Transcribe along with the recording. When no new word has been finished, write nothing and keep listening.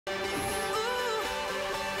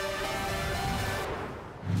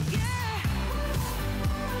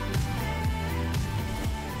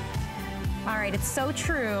right, it's so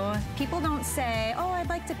true. People don't say, oh, I'd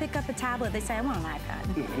like to pick up a tablet. They say, I want an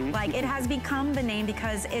iPad. Like, it has become the name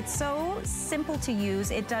because it's so simple to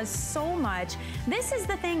use. It does so much. This is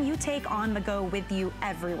the thing you take on the go with you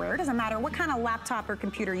everywhere. It doesn't matter what kind of laptop or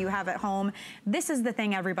computer you have at home. This is the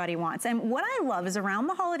thing everybody wants. And what I love is around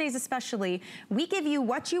the holidays especially, we give you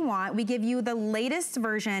what you want. We give you the latest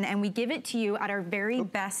version and we give it to you at our very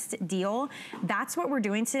best deal. That's what we're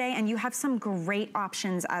doing today. And you have some great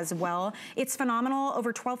options as well. It's phenomenal.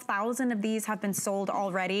 Over 12,000 of these have been sold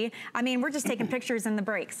already. I mean, we're just taking pictures in the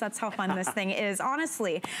breaks. That's how fun this thing is,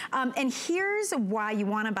 honestly. And here's why you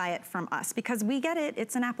want to buy it from us, because we get it.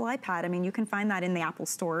 It's an Apple iPad. I mean, you can find that in the Apple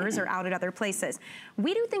stores or out at other places.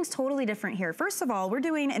 We do things totally different here. First of all, we're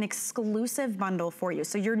doing an exclusive bundle for you.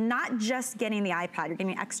 So you're not just getting the iPad, you're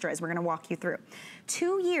getting extras. We're going to walk you through.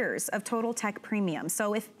 2 years of Total Tech Premium.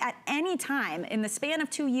 So if at any time in the span of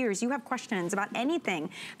 2 years you have questions about anything,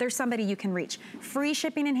 there's somebody you can reach. Free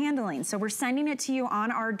shipping and handling. So we're sending it to you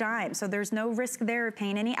on our dime. So there's no risk there of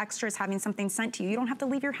paying any extras, having something sent to you. You don't have to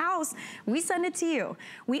leave your house. We send it to you.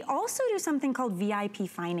 We also do something called VIP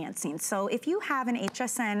financing. So if you have an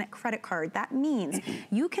HSN credit card, that means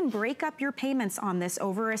you can break up your payments on this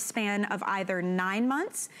over a span of either 9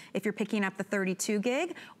 months, if you're picking up the 32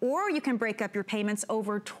 gig, or you can break up your payments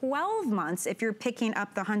over 12 months if you're picking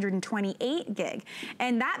up the 128 gig.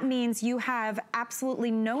 And that means you have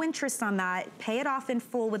absolutely no interest on that, pay it off in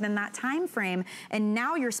full within that time frame, and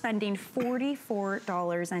now you're spending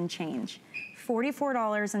 $44 and change.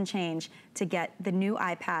 $44 and change to get the new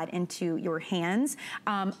iPad into your hands.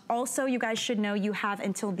 Also, you guys should know you have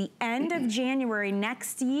until the end of January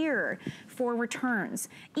next year for returns.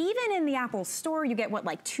 Even in the Apple store, you get what,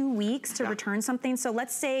 like 2 weeks to return something. So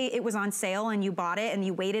let's say it was on sale and you bought it and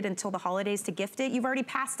you waited until the holidays to gift it. You've already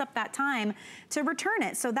passed up that time to return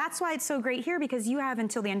it. So that's why it's so great here, because you have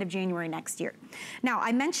until the end of January next year. Now,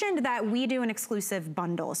 I mentioned that we do an exclusive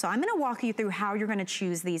bundle. So I'm gonna walk you through how you're gonna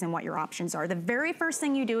choose these and what your options are. The very first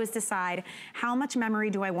thing you do is decide, how much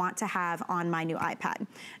memory do I want to have on my new iPad?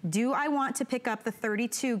 Do I want to pick up the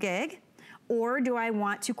 32 gig? Or do I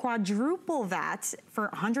want to quadruple that for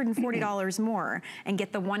 $140 more and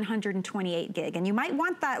get the 128 gig? And you might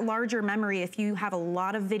want that larger memory if you have a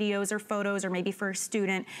lot of videos or photos, or maybe for a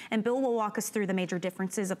student. And Bill will walk us through the major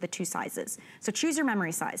differences of the two sizes. So choose your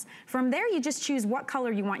memory size. From there, you just choose what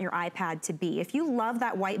color you want your iPad to be. If you love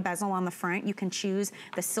that white bezel on the front, you can choose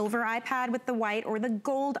the silver iPad with the white or the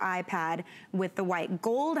gold iPad with the white.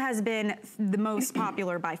 Gold has been the most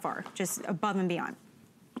popular by far, just above and beyond.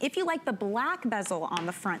 If you like the black bezel on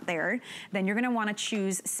the front there, then you're gonna wanna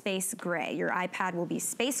choose space gray. Your iPad will be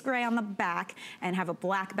space gray on the back and have a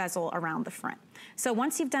black bezel around the front. So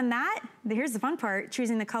once you've done that, here's the fun part,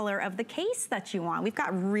 choosing the color of the case that you want. We've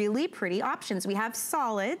got really pretty options. We have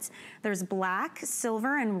solids. There's black,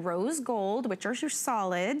 silver, and rose gold, which are your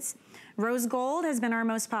solids. Rose gold has been our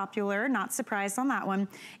most popular, not surprised on that one.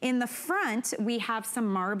 In the front, we have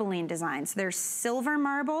some marbling designs. There's silver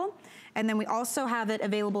marble, and then we also have it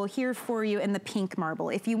available here for you in the pink marble.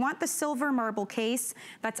 If you want the silver marble case,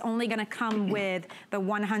 that's only gonna come with the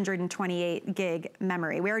 128 gig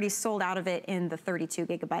memory. We already sold out of it in the 32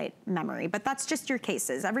 gigabyte memory, but that's just your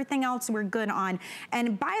cases. Everything else we're good on.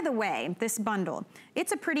 And by the way, this bundle,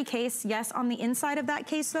 it's a pretty case. Yes, on the inside of that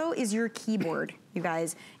case though is your keyboard. You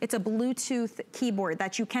guys, it's a Bluetooth keyboard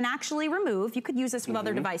that you can actually remove. You could use this with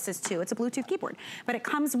other devices too. It's a Bluetooth keyboard, but it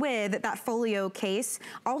comes with that folio case.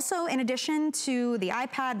 Also, in addition to the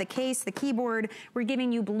iPad, the case, the keyboard, we're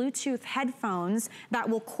giving you Bluetooth headphones that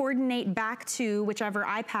will coordinate back to whichever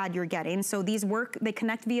iPad you're getting. So these work, they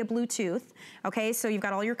connect via Bluetooth. Okay, so you've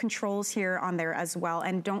got all your controls here on there as well.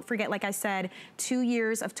 And don't forget, like I said, 2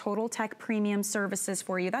 years of Total Tech Premium services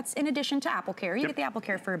for you. That's in addition to Apple Care. You get the Apple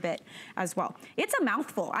Care for a bit as well. It's a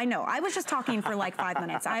mouthful, I know. I was just talking for like 5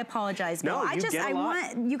 minutes. I apologize, Bill. I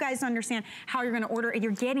want you guys to understand how you're gonna order it.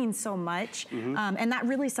 You're getting so much. And that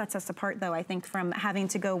really sets us apart though, I think, from having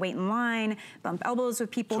to go wait in line, bump elbows with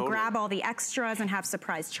people, grab all the extras and have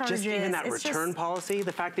surprise charges. Just even that return policy,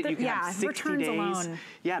 the fact that you can have 60 days alone,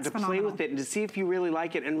 to play with it and to see if you really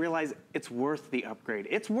like it and realize it's worth the upgrade.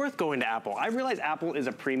 It's worth going to Apple. I realize Apple is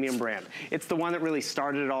a premium brand. It's the one that really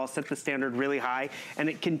started it all, set the standard really high, and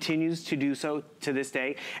it continues to do so to this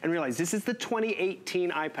day and realize this is the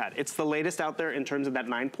 2018 iPad. It's the latest out there in terms of that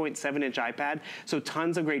 9.7-inch iPad. So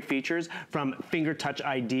tons of great features, from finger touch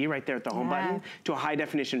ID right there at the home button to a high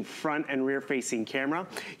definition front and rear facing camera.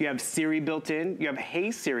 You have Siri built in. You have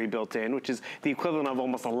Hey Siri built in, which is the equivalent of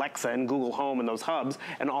almost Alexa and Google Home and those hubs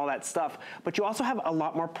and all that stuff. But you also have a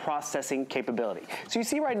lot more processing capability. So you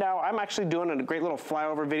see right now, I'm actually doing a great little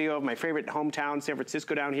flyover video of my favorite hometown, San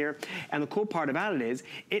Francisco down here. And the cool part about it is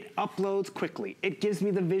it uploads quickly. It gives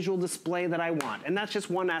me the visual display that I want. And that's just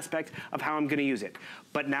one aspect of how I'm gonna use it.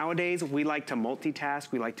 But nowadays, we like to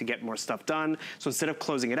multitask. We like to get more stuff done. So instead of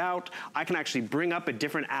closing it out, I can actually bring up a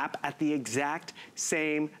different app at the exact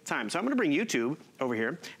same time. So I'm gonna bring YouTube over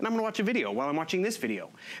here, and I'm gonna watch a video while I'm watching this video,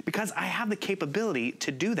 because I have the capability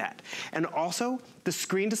to do that. And also, the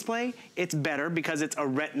screen display, it's better because it's a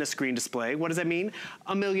Retina screen display. What does that mean?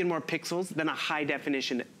 1 million more pixels than a high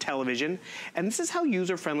definition television. And this is how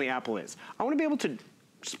user-friendly Apple is. I wanna be able to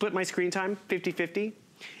split my screen time 50-50.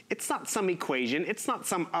 It's not some equation. It's not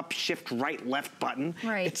some up, shift, right, left button.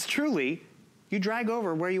 Right. It's truly, you drag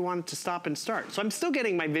over where you want it to stop and start. So I'm still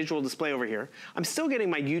getting my visual display over here. I'm still getting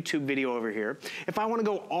my YouTube video over here. If I wanna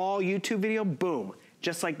go all YouTube video, boom.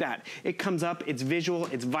 Just like that. It comes up, it's visual,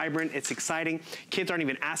 it's vibrant, it's exciting. Kids aren't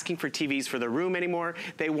even asking for TVs for their room anymore.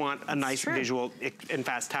 They want a nice visual and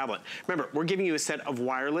fast tablet. Remember, we're giving you a set of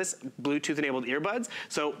wireless Bluetooth-enabled earbuds,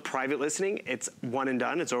 so private listening, it's one and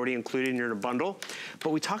done. It's already included in your bundle. But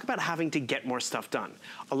we talk about having to get more stuff done.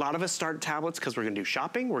 A lot of us start tablets because we're gonna do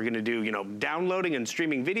shopping, we're gonna do, downloading and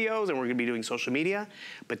streaming videos, and we're gonna be doing social media.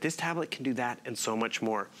 But this tablet can do that and so much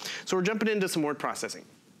more. So we're jumping into some word processing,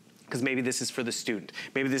 because maybe this is for the student.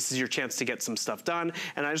 Maybe this is your chance to get some stuff done,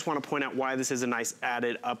 and I just wanna point out why this is a nice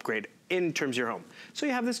added upgrade in terms of your home. So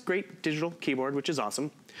you have this great digital keyboard, which is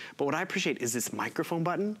awesome, but what I appreciate is this microphone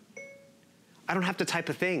button. I don't have to type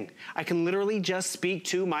a thing. I can literally just speak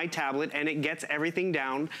to my tablet and it gets everything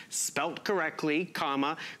down, spelt correctly,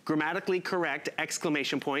 comma, grammatically correct,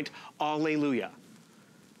 exclamation point, alleluia.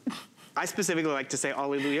 I specifically like to say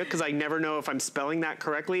alleluia because I never know if I'm spelling that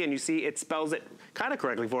correctly, and you see it spells it kind of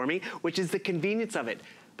correctly for me, which is the convenience of it.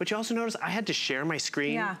 But you also notice I had to share my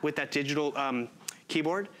screen with that digital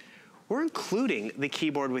keyboard. We're including the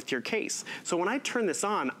keyboard with your case. So when I turn this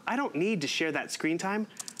on, I don't need to share that screen time.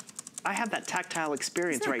 I have that tactile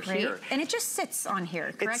experience right here. And it just sits on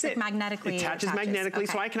here, correct? It magnetically attaches magnetically,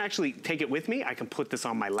 so I can actually take it with me. I can put this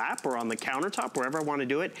on my lap or on the countertop, wherever I want to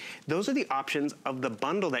do it. Those are the options of the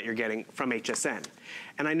bundle that you're getting from HSN.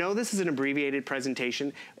 And I know this is an abbreviated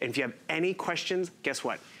presentation, and if you have any questions, guess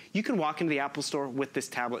what? You can walk into the Apple Store with this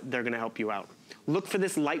tablet. They're going to help you out. Look for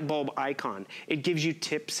this light bulb icon. It gives you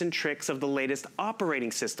tips and tricks of the latest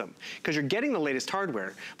operating system, because you're getting the latest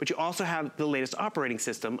hardware, but you also have the latest operating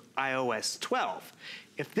system, iOS 12.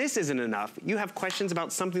 If this isn't enough, you have questions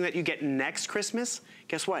about something that you get next Christmas,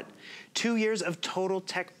 guess what? 2 years of Total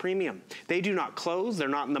Tech Premium. They do not close, they're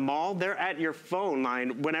not in the mall, they're at your phone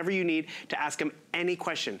line whenever you need to ask them any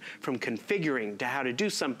question, from configuring to how to do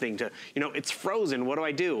something to, it's frozen, what do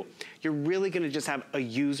I do? You're really gonna just have a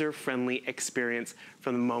user-friendly experience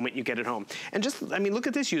from the moment you get it home. And look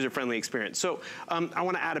at this user-friendly experience. So I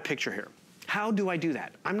wanna add a picture here. How do I do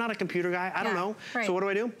that? I'm not a computer guy, I don't know. Right. So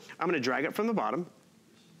what do? I'm gonna drag it from the bottom,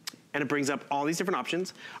 and it brings up all these different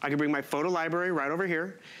options. I can bring my photo library right over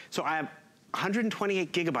here. So I have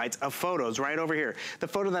 128 gigabytes of photos right over here. The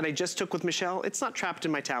photo that I just took with Michelle, it's not trapped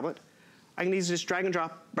in my tablet. I can easily just drag and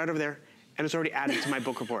drop right over there, and it's already added to my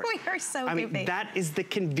book report. We are so goofy. That is the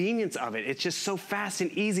convenience of it. It's just so fast and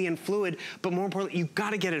easy and fluid, but more importantly, you've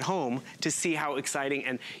got to get it home to see how exciting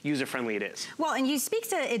and user-friendly it is. Well, and you speak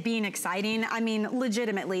to it being exciting. I mean,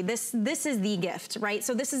 legitimately, this is the gift, right?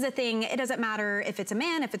 So this is the thing. It doesn't matter if it's a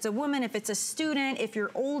man, if it's a woman, if it's a student, if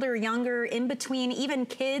you're older, younger, in between, even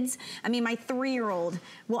kids. I mean, my 3-year-old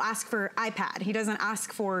will ask for iPad. He doesn't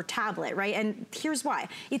ask for tablet, right? And here's why.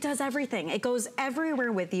 It does everything. It goes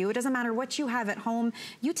everywhere with you. It doesn't matter what you have at home.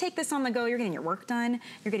 You take this on the go, you're getting your work done,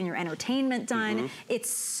 you're getting your entertainment done. It's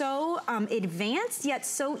so advanced, yet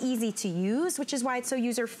so easy to use, which is why it's so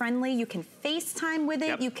user-friendly. You can FaceTime with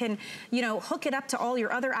it. You can, hook it up to all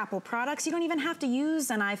your other Apple products. You don't even have to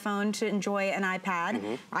use an iPhone to enjoy an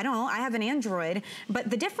iPad. I don't, I have an Android. But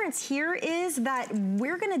the difference here is that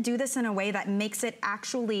we're gonna do this in a way that makes it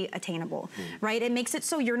actually attainable, right? It makes it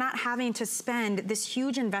so you're not having to spend this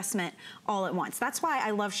huge investment all at once. That's why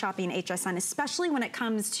I love shopping HSN. HSN, especially when it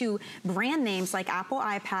comes to brand names like Apple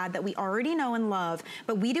iPad that we already know and love,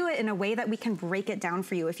 but we do it in a way that we can break it down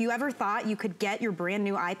for you. If you ever thought you could get your brand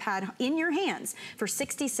new iPad in your hands for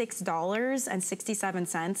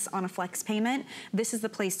 $66.67 on a flex payment, this is the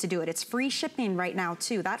place to do it. It's free shipping right now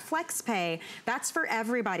too. That flex pay, that's for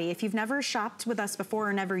everybody. If you've never shopped with us before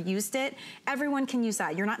or never used it, everyone can use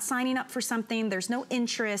that. You're not signing up for something, there's no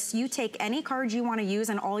interest. You take any card you want to use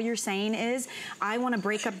and all you're saying is, I want to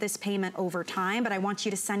break up this payment over time, but I want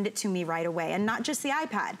you to send it to me right away. And not just the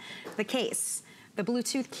iPad, the case, the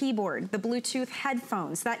Bluetooth keyboard, the Bluetooth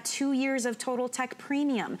headphones, that 2 years of Total Tech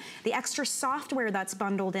Premium, the extra software that's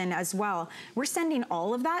bundled in as well. We're sending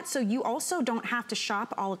all of that so you also don't have to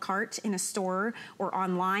shop a la carte in a store or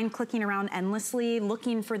online, clicking around endlessly,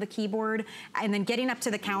 looking for the keyboard, and then getting up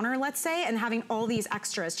to the counter, let's say, and having all these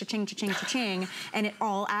extras, cha-ching, cha-ching, cha-ching, and it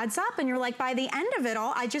all adds up, and you're like, by the end of it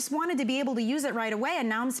all, I just wanted to be able to use it right away, and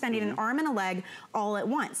now I'm spending an arm and a leg all at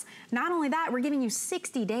once. Not only that, we're giving you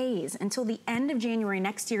 60 days until the end of January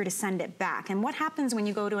next year to send it back. And what happens when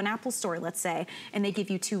you go to an Apple store, let's say, and they give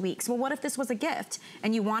you 2 weeks? Well, what if this was a gift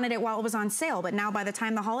and you wanted it while it was on sale, but now by the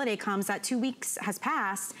time the holiday comes, that 2 weeks has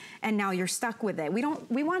passed and now you're stuck with it?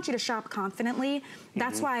 We want you to shop confidently.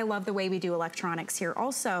 That's why I love the way we do electronics here.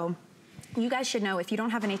 Also, you guys should know, if you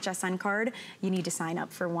don't have an HSN card, you need to sign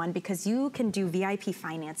up for one, because you can do VIP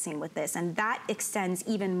financing with this, and that extends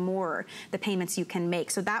even more the payments you can make.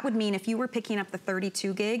 So that would mean if you were picking up the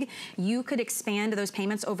 32 gig, you could expand those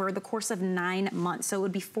payments over the course of 9 months. So it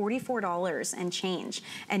would be $44 and change,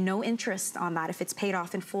 and no interest on that if it's paid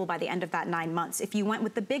off in full by the end of that 9 months. If you went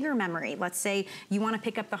with the bigger memory, let's say you want to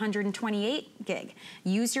pick up the 128 gig,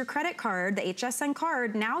 use your credit card, the HSN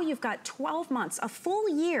card, now you've got 12 months, a full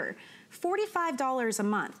year, $45 a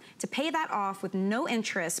month to pay that off with no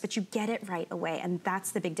interest, but you get it right away, and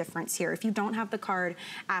that's the big difference here. If you don't have the card,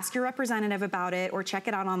 ask your representative about it or check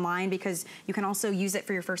it out online, because you can also use it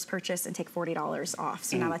for your first purchase and take $40 off.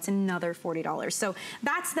 So now that's another $40. So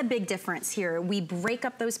that's the big difference here. We break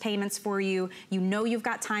up those payments for you. You know you've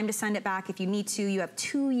got time to send it back if you need to. You have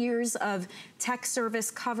 2 years of tech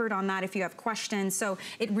service covered on that if you have questions. So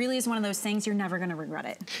it really is one of those things, you're never gonna regret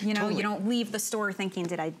it. You know, you don't leave the store thinking,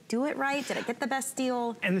 did I do it right? Did I get the best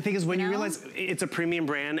deal? And the thing is, when you realize it's a premium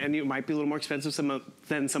brand and it might be a little more expensive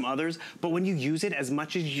than some others, but when you use it as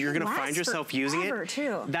much as you're gonna find yourself using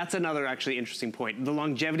it, that's another actually interesting point. The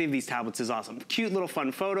longevity of these tablets is awesome. Cute little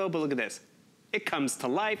fun photo, but look at this. It comes to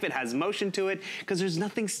life, it has motion to it, because there's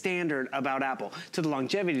nothing standard about Apple, to the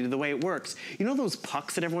longevity, to the way it works. You know those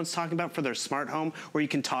pucks that everyone's talking about for their smart home, where you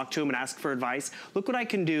can talk to them and ask for advice? Look what I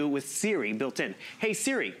can do with Siri built in. Hey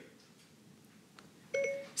Siri,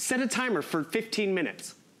 set a timer for 15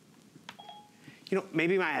 minutes. You know,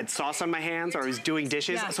 maybe I had sauce on my hands or I was doing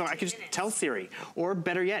dishes, so I could just tell Siri. Or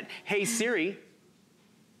better yet, hey Siri,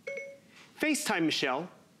 FaceTime Michelle.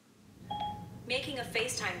 Making a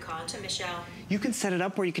FaceTime call to Michelle. You can set it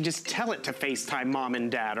up where you can just tell it to FaceTime mom and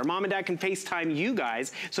dad, or mom and dad can FaceTime you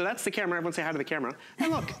guys. So that's the camera. Everyone say hi to the camera.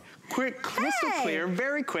 And look, quick, crystal clear,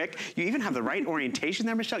 very quick. You even have the right orientation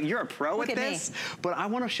there, Michelle. You're a pro at this. But I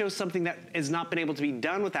want to show something that has not been able to be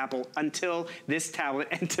done with Apple until this tablet,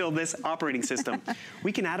 until this operating system.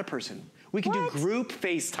 We can add a person. We can do group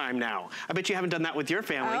FaceTime now. I bet you haven't done that with your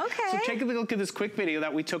family. So take a look at this quick video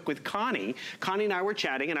that we took with Connie. Connie and I were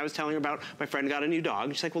chatting, and I was telling her about my friend got a new dog.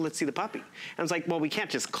 And she's like, well, let's see the puppy. And I was like, well, we can't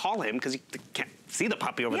just call him because you can't see the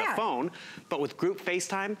puppy over the phone. But with group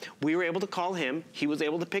FaceTime, we were able to call him. He was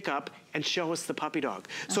able to pick up and show us the puppy dog.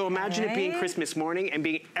 So imagine it being Christmas morning and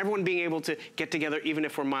everyone being able to get together even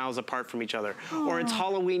if we're miles apart from each other. Or it's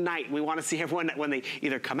Halloween night. We want to see everyone when they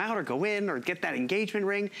either come out or go in or get that engagement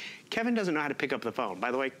ring. Kevin doesn't know how to pick up the phone.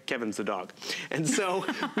 By the way, Kevin's the dog. And so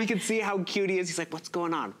we can see how cute he is. He's like, what's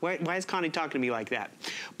going on? Why is Connie talking to me like that?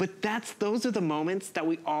 But those are the moments that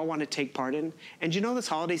we all want to take part in. And you know, this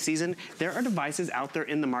holiday season, there are devices out there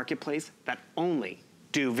in the marketplace that only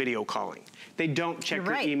do video calling. They don't check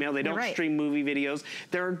your email. They don't stream movie videos.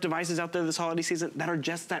 There are devices out there this holiday season that are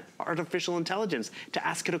just that artificial intelligence to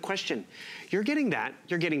ask it a question. You're getting that.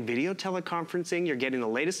 You're getting video teleconferencing. You're getting the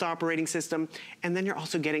latest operating system. And then you're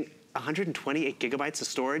also getting 128 gigabytes of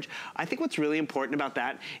storage. I think what's really important about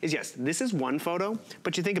that is, yes, this is one photo,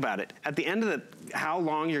 but you think about it. At the end of how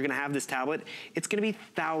long you're gonna have this tablet, it's gonna be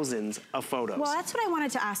thousands of photos. Well, that's what I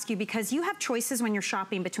wanted to ask you, because you have choices when you're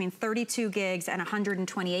shopping between 32 gigs and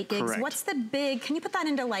 128 gigs. Correct. What's the big, can you put that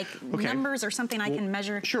into like numbers or something I can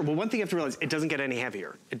measure? Sure, well, one thing you have to realize, it doesn't get any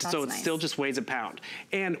heavier. So it still just weighs a pound.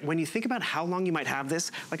 And when you think about how long you might have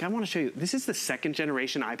this, like I wanna show you, this is the 2nd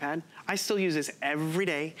generation iPad. I still use this every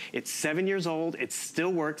day. It's 7 years old, it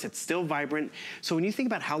still works, it's still vibrant. So when you think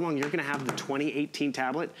about how long you're gonna have the 2018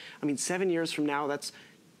 tablet, I mean, 7 years from now, that's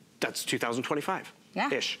 2025. Yeah.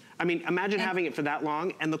 Ish. I mean, imagine having it for that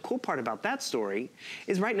long. And the cool part about that story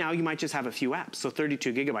is right now you might just have a few apps. So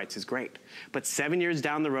 32 gigabytes is great. But 7 years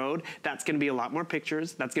down the road, that's gonna be a lot more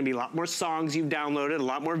pictures. That's gonna be a lot more songs you've downloaded, a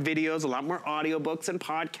lot more videos, a lot more audiobooks and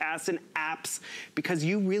podcasts and apps, because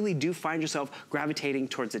you really do find yourself gravitating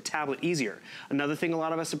towards a tablet easier. Another thing a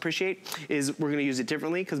lot of us appreciate is we're gonna use it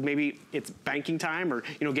differently because maybe it's banking time or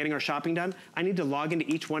getting our shopping done. I need to log into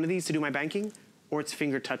each one of these to do my banking, or it's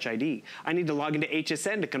Finger Touch ID. I need to log into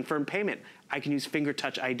HSN to confirm payment. I can use Finger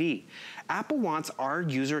Touch ID. Apple wants our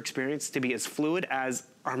user experience to be as fluid as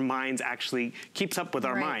our minds actually keeps up with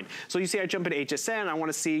our mind. So you see I jump into HSN, I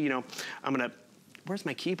wanna see, where's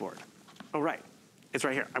my keyboard? Oh, right. It's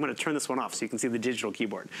right here. I'm gonna turn this one off so you can see the digital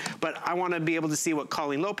keyboard. But I wanna be able to see what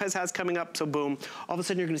Colleen Lopez has coming up, so boom. All of a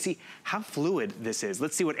sudden you're gonna see how fluid this is.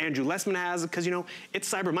 Let's see what Andrew Lessman has, because it's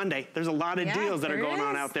Cyber Monday. There's a lot of deals that are going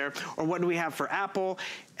on out there. Or what do we have for Apple?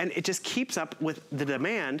 And it just keeps up with the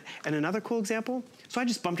demand. And another cool example, so I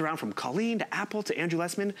just bumped around from Colleen to Apple to Andrew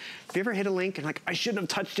Lessman. Have you ever hit a link and I shouldn't have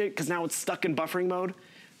touched it because now it's stuck in buffering mode?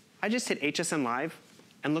 I just hit HSN Live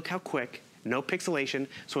and look how quick. No pixelation,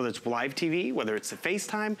 so whether it's live TV, whether it's a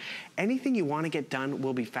FaceTime, anything you want to get done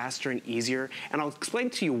will be faster and easier. And I'll explain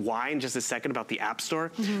to you why in just a second about the App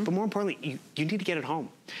Store, but more importantly, you need to get it home.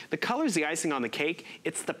 The color's the icing on the cake.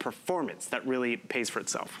 It's the performance that really pays for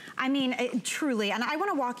itself. I mean, truly, and I want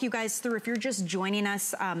to walk you guys through, if you're just joining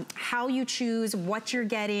us, how you choose, what you're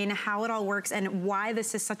getting, how it all works, and why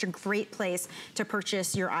this is such a great place to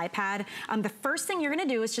purchase your iPad. The first thing you're going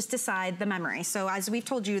to do is just decide the memory. So as we've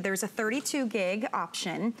told you, there's a 32 gig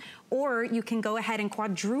option, or you can go ahead and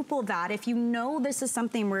quadruple that if you know this is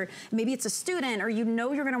something where maybe it's a student or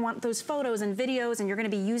you're gonna want those photos and videos and you're gonna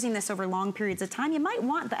be using this over long periods of time, you might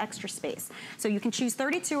want the extra space. So you can choose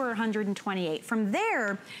 32 or 128. From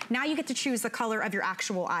there, now you get to choose the color of your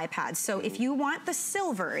actual iPad. So if you want the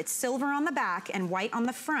silver, it's silver on the back and white on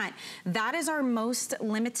the front. That is our most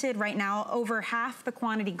limited right now, over half the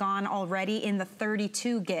quantity gone already in the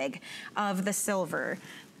 32 gig of the silver.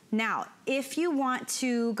 Now, if you want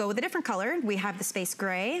to go with a different color, we have the space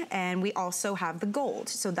gray and we also have the gold.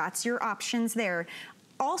 So that's your options there.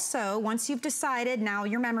 Also, once you've decided now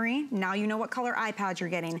your memory, now you know what color iPad you're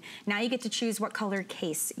getting, now you get to choose what color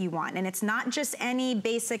case you want. And it's not just any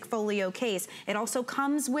basic folio case, it also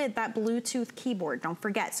comes with that Bluetooth keyboard, don't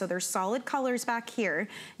forget. So there's solid colors back here.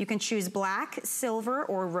 You can choose black, silver,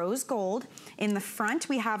 or rose gold. In the front,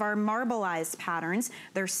 we have our marbleized patterns.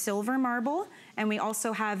 There's silver marble, and we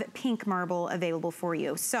also have pink marble available for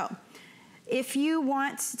you. So, if you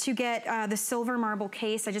want to get the silver marble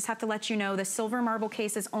case, I just have to let you know the silver marble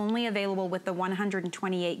case is only available with the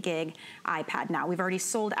 128 gig iPad now. We've already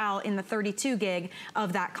sold out in the 32 gig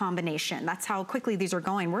of that combination. That's how quickly these are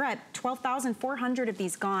going. We're at 12,400 of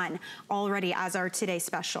these gone already as our today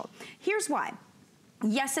special. Here's why.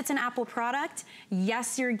 Yes, it's an Apple product.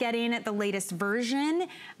 Yes, you're getting the latest version,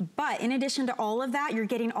 but in addition to all of that, you're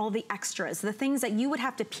getting all the extras, the things that you would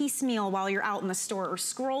have to piecemeal while you're out in the store or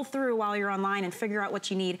scroll through while you're online and figure out what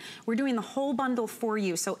you need. We're doing the whole bundle for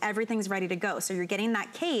you, so everything's ready to go. So you're getting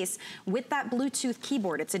that case with that Bluetooth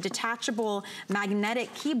keyboard. It's a detachable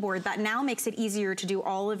magnetic keyboard that now makes it easier to do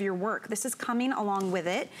all of your work. This is coming along with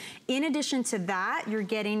it. In addition to that, you're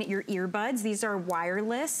getting your earbuds. These are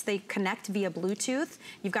wireless. They connect via Bluetooth.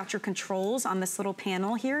 You've got your controls on this little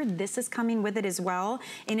panel here. This is coming with it as well.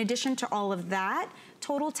 In addition to all of that,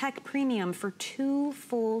 Total Tech Premium for 2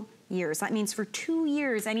 full years. That means for 2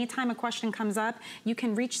 years, anytime a question comes up, you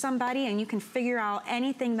can reach somebody and you can figure out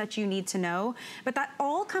anything that you need to know. But that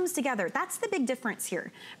all comes together. That's the big difference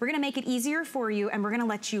here. We're gonna make it easier for you and we're gonna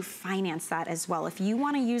let you finance that as well. If you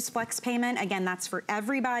wanna use flex payment, again, that's for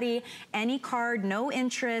everybody, any card, no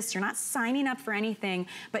interest, you're not signing up for anything,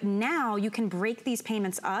 but now you can break these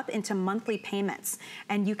payments up into monthly payments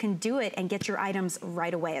and you can do it and get your items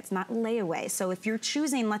right away. It's not layaway. So if you're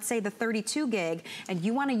choosing, let's say the 32 gig and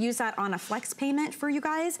you wanna use that on a flex payment for you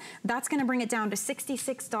guys, that's gonna bring it down to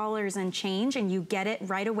 $66 and change and you get it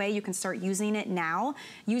right away. You can start using it now.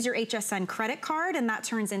 Use your HSN credit card and that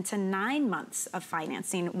turns into 9 months of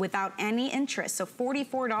financing without any interest. So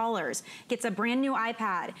 $44 gets a brand new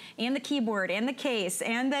iPad and the keyboard and the case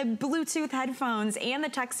and the Bluetooth headphones and the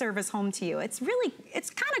tech service home to you. It's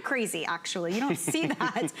kind of crazy. crazy, actually. You don't see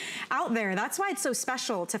that out there. That's why it's so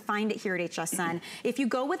special to find it here at HSN. If you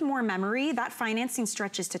go with more memory, that financing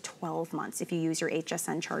stretches to 12 months if you use your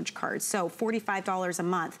HSN charge card. So $45 a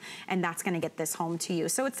month, and that's gonna get this home to you.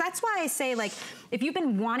 So that's why I say, like, if you've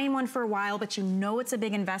been wanting one for a while, but you know it's a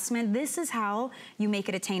big investment, this is how you make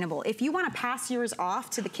it attainable. If you wanna pass yours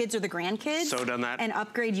off to the kids or the grandkids, so done that, and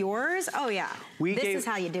upgrade yours, oh yeah, this is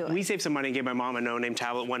how you do it. We saved some money and gave my mom a no-name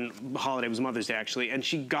tablet one holiday. It was Mother's Day, actually, and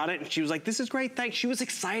she got it, and she was like, this is great, thanks. She was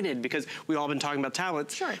excited because we all been talking about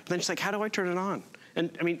tablets. Sure. But then she's like, how do I turn it on? And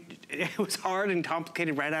I mean, it was hard and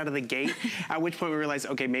complicated right out of the gate, at which point we realized,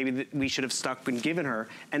 okay, maybe we should have stuck and given her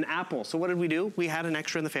an Apple. So what did we do? We had an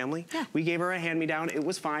extra in the family. Yeah. We gave her a hand-me-down. It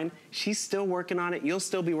was fine. She's still working on it. You'll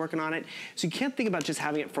still be working on it. So you can't think about just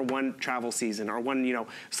having it for one travel season or one, you know,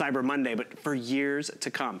 Cyber Monday, but for years to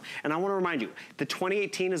come. And I want to remind you, the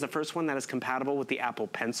 2018 is the first one that is compatible with the Apple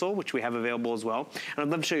Pencil, which we have available as well. And I'd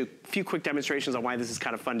love to show you a few quick demonstrations on why this is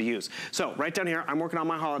kind of fun to use. So right down here, I'm working on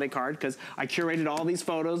my holiday card because I curated all these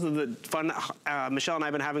photos of the fun Michelle and I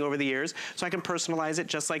have been having over the years, so I can personalize it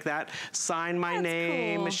just like that. Sign my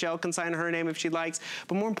name. Cool. Michelle can sign her name if she likes.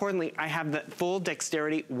 But more importantly, I have the full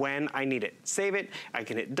dexterity when I need it. Save it, I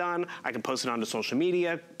can hit done, I can post it onto social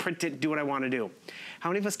media, print it, do what I want to do.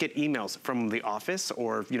 How many of us get emails from the office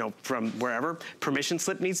or, you know, from wherever? Permission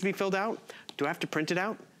slip needs to be filled out. Do I have to print it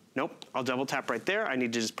out? Nope, I'll double tap right there. I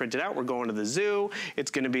need to just print it out. We're going to the zoo.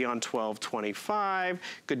 It's gonna be on 12/25.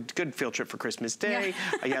 Good field trip for Christmas Day.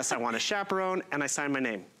 Yeah. Yes, I want a chaperone, and I sign my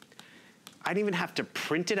name. I didn't even have to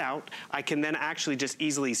print it out. I can then actually just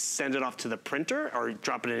easily send it off to the printer or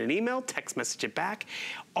drop it in an email, text message it back,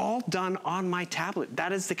 all done on my tablet.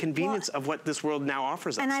 That is the convenience of what this world now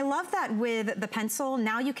offers us. And I love that with the pencil,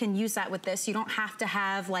 now you can use that with this. You don't have to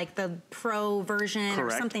have like the pro version or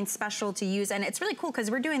something special to use. And it's really cool because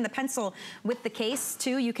we're doing the pencil with the case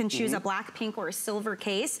too. You can choose a black, pink, or a silver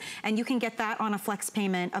case, and you can get that on a flex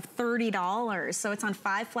payment of $30. So it's on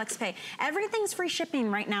 5 flex pay. Everything's free shipping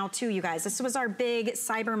right now too, you guys. This was our big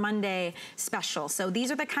Cyber Monday special. So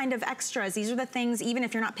these are the kind of extras. These are the things, even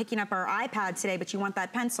if you're not picking up our iPad today, but you want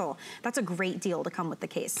that pencil, that's a great deal to come with the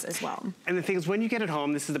case as well. And the thing is, when you get it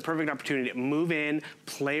home, this is the perfect opportunity to move in,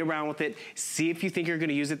 play around with it, see if you think you're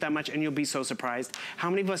gonna use it that much, and you'll be so surprised. How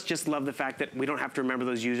many of us just love the fact that we don't have to remember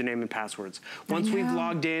those username and passwords? Once we've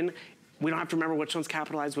logged in, we don't have to remember which one's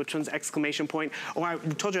capitalized, which one's exclamation point. Oh, I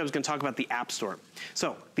told you I was gonna talk about the App Store.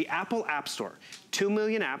 So, the Apple App Store, 2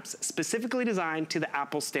 million apps specifically designed to the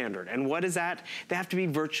Apple standard. And what is that? They have to be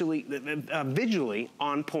visually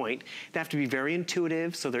on point. They have to be very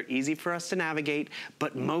intuitive, so they're easy for us to navigate.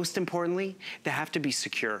 But most importantly, they have to be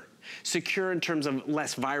secure. Secure in terms of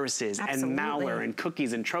less viruses and malware and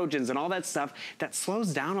cookies and Trojans and all that stuff that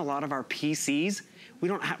slows down a lot of our PCs. We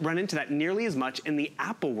don't run into that nearly as much in the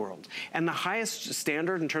Apple world. And the highest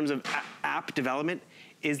standard in terms of app development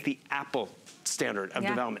is the Apple standard of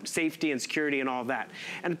development, safety and security and all of that.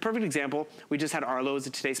 And a perfect example, we just had Arlo's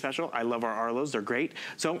at today's special. I love our Arlo's, they're great.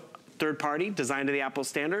 So, third party, designed to the Apple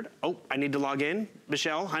standard. Oh, I need to log in.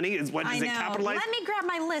 Michelle, honey, is it capitalized? Let me grab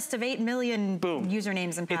my list of 8 million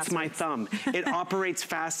usernames and passwords. It's my thumb. It operates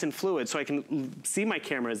fast and fluid, so I can see my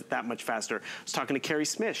cameras that much faster. I was talking to Carrie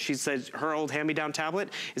Smith. She said her old hand-me-down tablet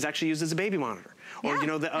is actually used as a baby monitor. Or, you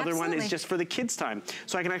know, the other one is just for the kids' time.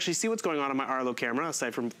 So I can actually see what's going on my Arlo camera,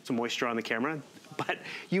 aside from some moisture on the camera. But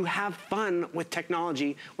you have fun with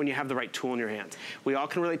technology when you have the right tool in your hands. We all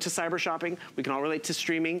can relate to cyber shopping. We can all relate to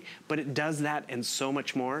streaming, but it does that and so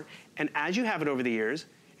much more. And as you have it over the years,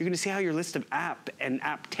 you're gonna see how your list of app and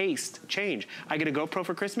app taste change. I get a GoPro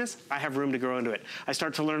for Christmas, I have room to grow into it. I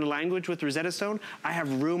start to learn a language with Rosetta Stone, I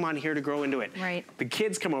have room on here to grow into it. Right. The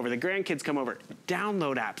kids come over, the grandkids come over,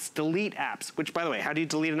 download apps, delete apps, which by the way, how do you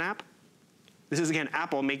delete an app? This is, again,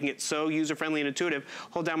 Apple making it so user-friendly and intuitive.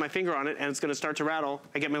 Hold down my finger on it, and it's gonna start to rattle.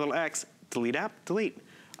 I get my little X, delete app, delete.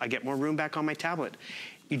 I get more room back on my tablet.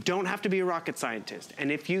 You don't have to be a rocket scientist. And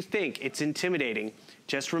if you think it's intimidating,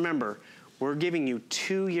 just remember, we're giving you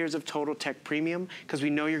 2 years of Total Tech Premium because we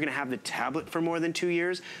know you're gonna have the tablet for more than 2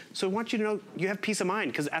 years. So I want you to know you have peace of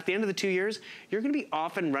mind because at the end of the 2 years, you're gonna be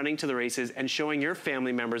off and running to the races and showing your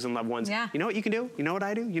family members and loved ones, you know what you can do? You know what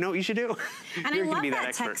I do? You know what you should do? And I love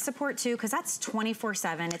that tech support too because that's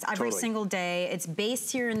 24/7. It's every single day. It's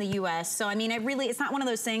based here in the US. So I mean, it's not one of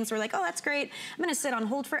those things where like, oh, that's great. I'm gonna sit on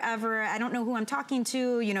hold forever. I don't know who I'm talking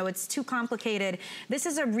to. You know, it's too complicated. This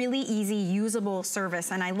is a really easy, usable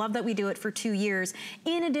service. And I love that we do it for for 2 years,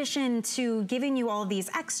 in addition to giving you all of these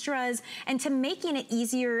extras and to making it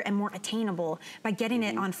easier and more attainable by getting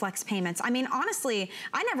it on flex payments. I mean, honestly,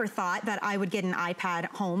 I never thought that I would get an iPad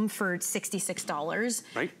home for $66.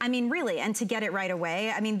 Right. I mean, really, and to get it right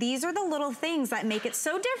away. I mean, these are the little things that make it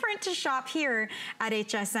so different to shop here at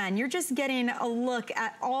HSN. You're just getting a look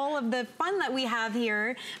at all of the fun that we have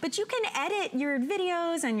here, but you can edit your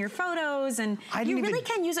videos and your photos, and you really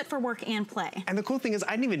can use it for work and play. And the cool thing is,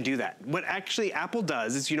 I didn't even do that. What actually Apple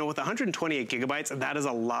does is, you know, with 128 gigabytes, that is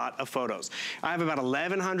a lot of photos. I have about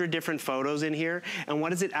 1,100 different photos in here, and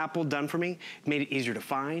what has Apple done for me? It made it easier to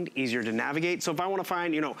find, easier to navigate. So if I want to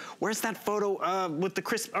find, you know, where's that photo with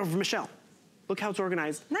the of Michelle? Look how it's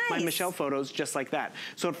organized. Nice. My Michelle photos just like that.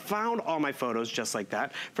 So it found all my photos just like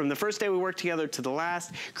that. From the first day we worked together to the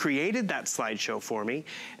last, created that slideshow for me.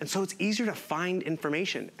 And so it's easier to find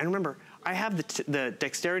information. And remember, I have the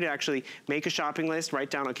dexterity to actually make a shopping list, write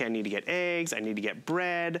down, okay, I need to get eggs, I need to get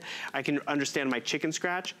bread, I can understand my chicken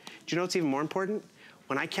scratch. Do you know what's even more important?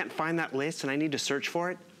 When I can't find that list and I need to search for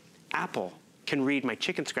it, Apple can read my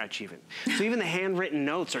chicken scratch even. So even the handwritten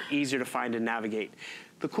notes are easier to find and navigate.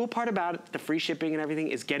 The cool part about it, the free shipping and everything,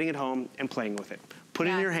 is getting it home and playing with it. Put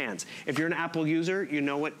it in your hands. If you're an Apple user, you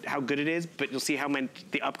know how good it is, but you'll see how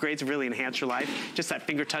the upgrades really enhance your life. Just that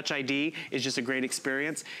finger touch ID is just a great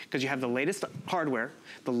experience because you have the latest hardware,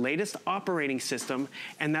 the latest operating system,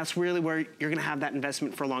 and that's really where you're gonna have that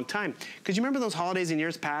investment for a long time. Because you remember those holidays in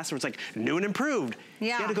years past where it's like new and improved.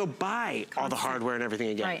 Yeah. You had to go buy all the hardware and everything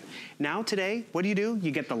again. Right. Now today, what do?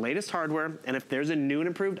 You get the latest hardware, and if there's a new and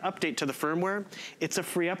improved update to the firmware, it's a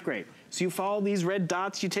free upgrade. So you follow these red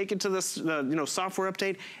dots, you take it to the software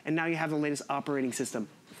update, and now you have the latest operating system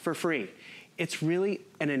for free. It's really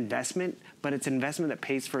an investment, but it's an investment that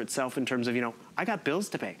pays for itself in terms of, you know, I got bills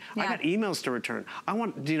to pay. I got emails to return. I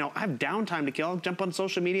want, you know, I have downtime to kill. I'll jump on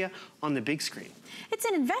social media on the big screen. It's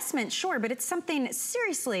an investment, sure, but it's something,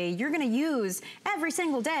 seriously, you're gonna use every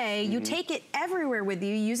single day. You take it everywhere with you.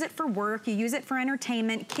 You use it for work, you use it for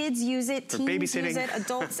entertainment, kids use it, teens use it,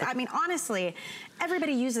 adults. I mean, honestly,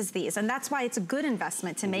 everybody uses these, and that's why it's a good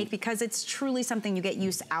investment to make, because it's truly something you get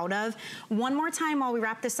use out of. One more time while we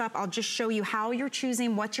wrap this up, I'll just show you how you're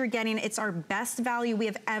choosing, what you're getting. It's our best value we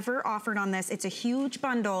have ever offered on this. It's a huge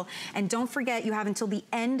bundle, and don't forget, you have until the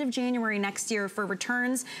end of January next year for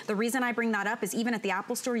returns. The reason I bring that up is even at the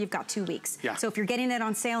Apple Store, you've got 2 weeks. Yeah. So if you're getting it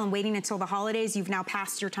on sale and waiting until the holidays, you've now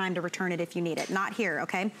passed your time to return it if you need it. Not here,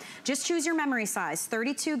 okay? Just choose your memory size,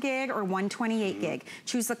 32 gig or 128 gig.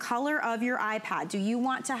 Choose the color of your iPad. Do you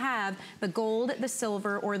want to have the gold, the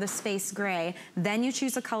silver, or the space gray? Then you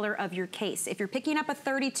choose the color of your case. If you're picking up a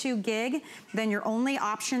 32 gig, then your only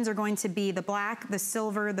options are going to be the black, the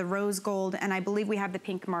silver, the rose gold, and I believe we have the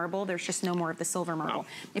pink marble. There's just no more of the silver marble.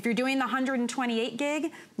 If you're doing the 128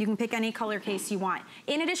 gig, you can pick any color case you want.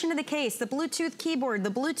 In addition to the case, the Bluetooth keyboard, the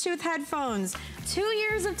Bluetooth headphones, 2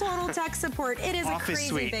 years of total tech support. It is Office a crazy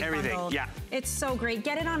suite, big everything. bundle. Yeah. It's so great.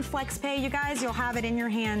 Get it on FlexPay, you guys. You'll have it in your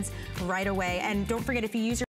hands right away. And don't forget, if you use your